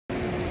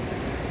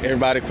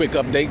Everybody, quick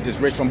update. This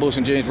is Rich from Boots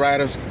and Jeans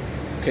Riders.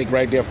 Cake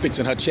right there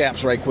fixing her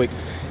chaps right quick.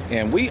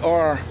 And we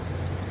are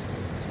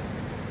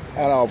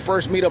at our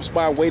first meetup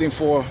spot waiting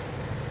for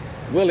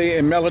Willie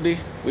and Melody.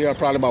 We are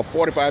probably about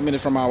 45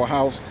 minutes from our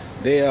house.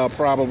 They are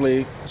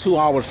probably 2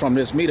 hours from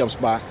this meetup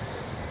spot.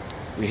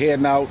 We're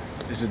heading out.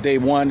 This is day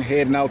one,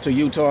 heading out to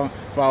Utah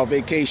for our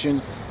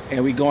vacation.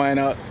 And we going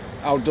out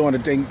doing the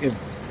thing.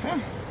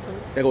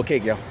 There go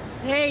Cake, y'all.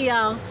 Hey,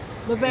 y'all.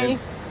 But, babe,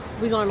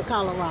 we're going to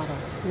Colorado,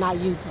 not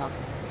Utah.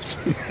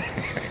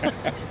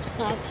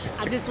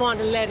 I just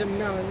wanted to let them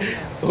know.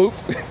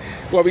 Oops.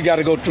 Well, we got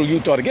to go through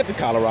Utah to get to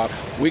Colorado.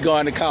 We're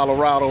going to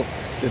Colorado.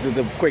 This is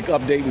a quick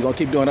update. We're going to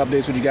keep doing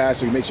updates with you guys,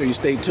 so you make sure you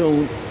stay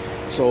tuned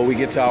so we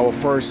get to our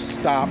first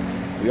stop.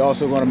 We're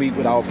also going to meet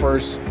with our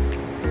first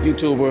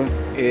YouTuber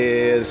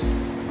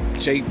is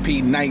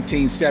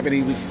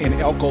JP1970 in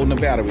Elko,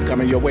 Nevada. We're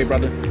coming your way,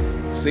 brother.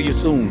 See you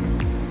soon.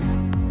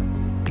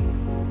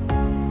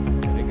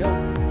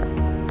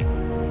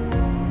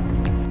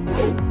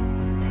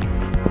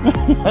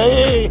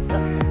 Hey!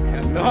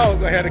 No, I was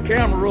gonna have the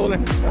camera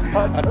rolling.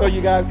 I saw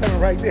you guys coming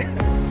right there.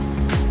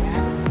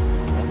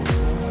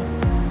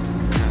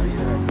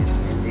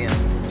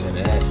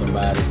 That's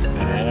somebody.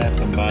 That's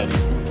somebody.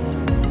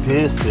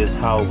 This is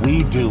how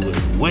we do it.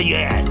 Where you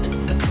at?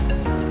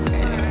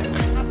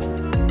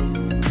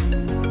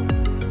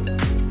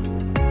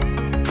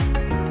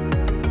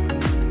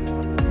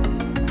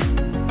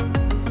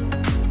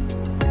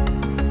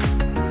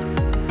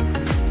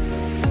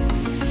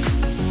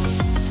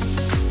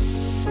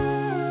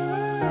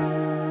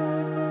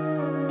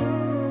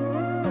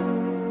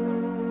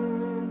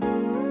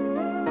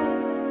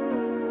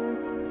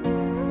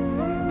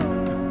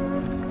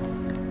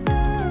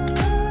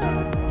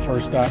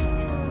 First stop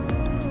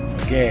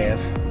for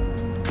gas,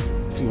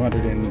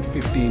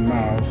 215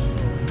 miles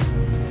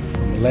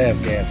from the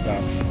last gas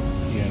stop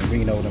here in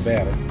Reno,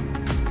 Nevada.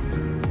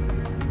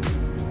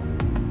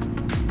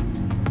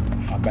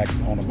 Hop back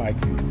on the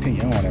bikes and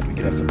continue on after we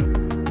get us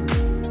some.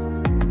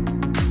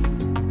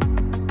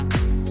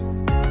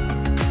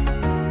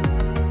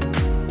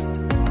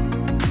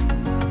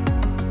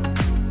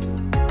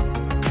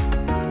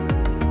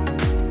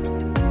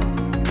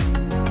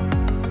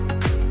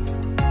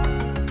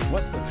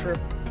 Trip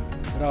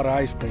without an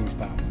ice cream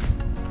stop.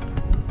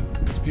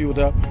 It's fueled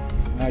up.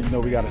 Now you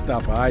know we got to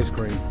stop for ice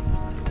cream.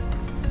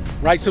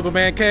 Right,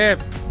 Superman Cab?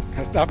 Got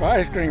to stop for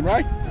ice cream,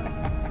 right?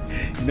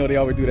 You know they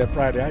always do that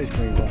Friday ice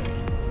cream, right?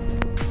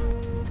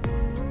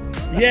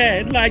 Yeah,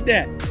 it's like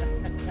that.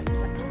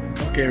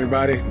 Okay,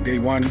 everybody, day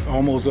one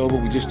almost over.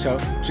 We just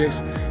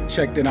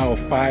checked in our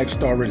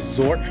 5-star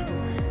resort.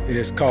 It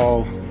is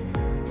called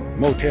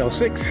Motel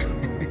 6.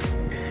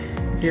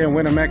 Here in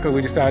Winnemucca,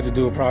 we decided to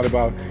do it probably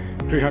about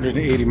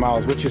 380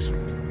 miles, which is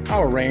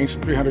our range,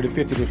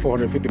 350 to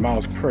 450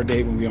 miles per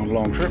day when we're on a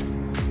long trip.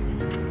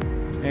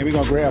 And we're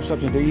gonna grab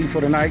something to eat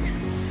for the night,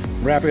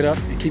 wrap it up,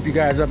 and keep you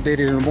guys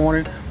updated in the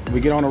morning. We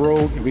get on the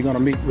road and we're gonna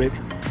meet with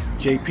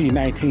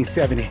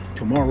JP1970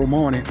 tomorrow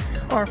morning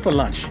or for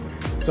lunch.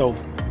 So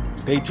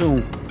stay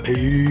tuned.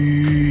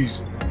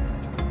 Peace.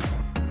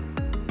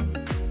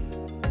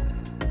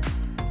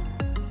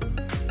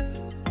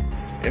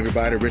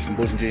 Everybody, Rich from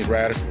Boots and Jeans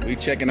Riders. We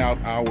checking out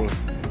our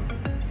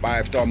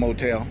 5-star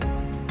motel,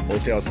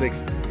 Motel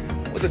 6.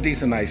 Was a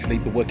decent night's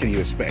sleep, but what can you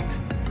expect?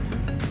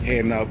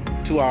 Heading up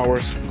 2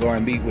 hours,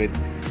 going to meet with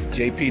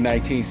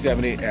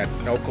JP1970 at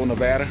Elko,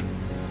 Nevada.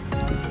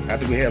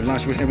 After we have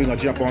lunch with him, we're gonna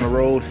jump on the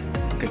road,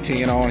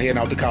 continue on, heading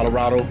out to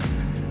Colorado.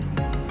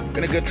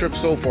 Been a good trip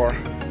so far,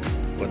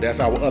 but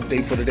that's our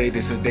update for today.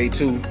 This is day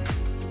 2.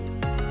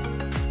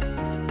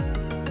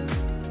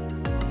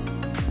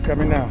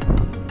 Coming now.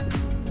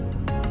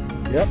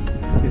 Yep.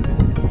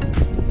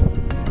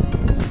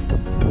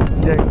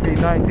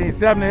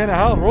 JP1970 in the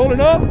house, rolling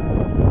up.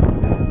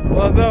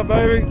 What's up,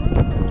 baby?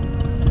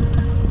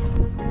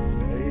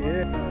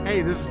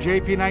 Hey, this is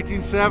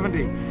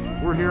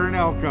JP1970. We're here in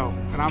Elko,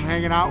 and I'm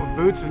hanging out with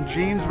Boots and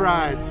Jeans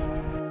Rides.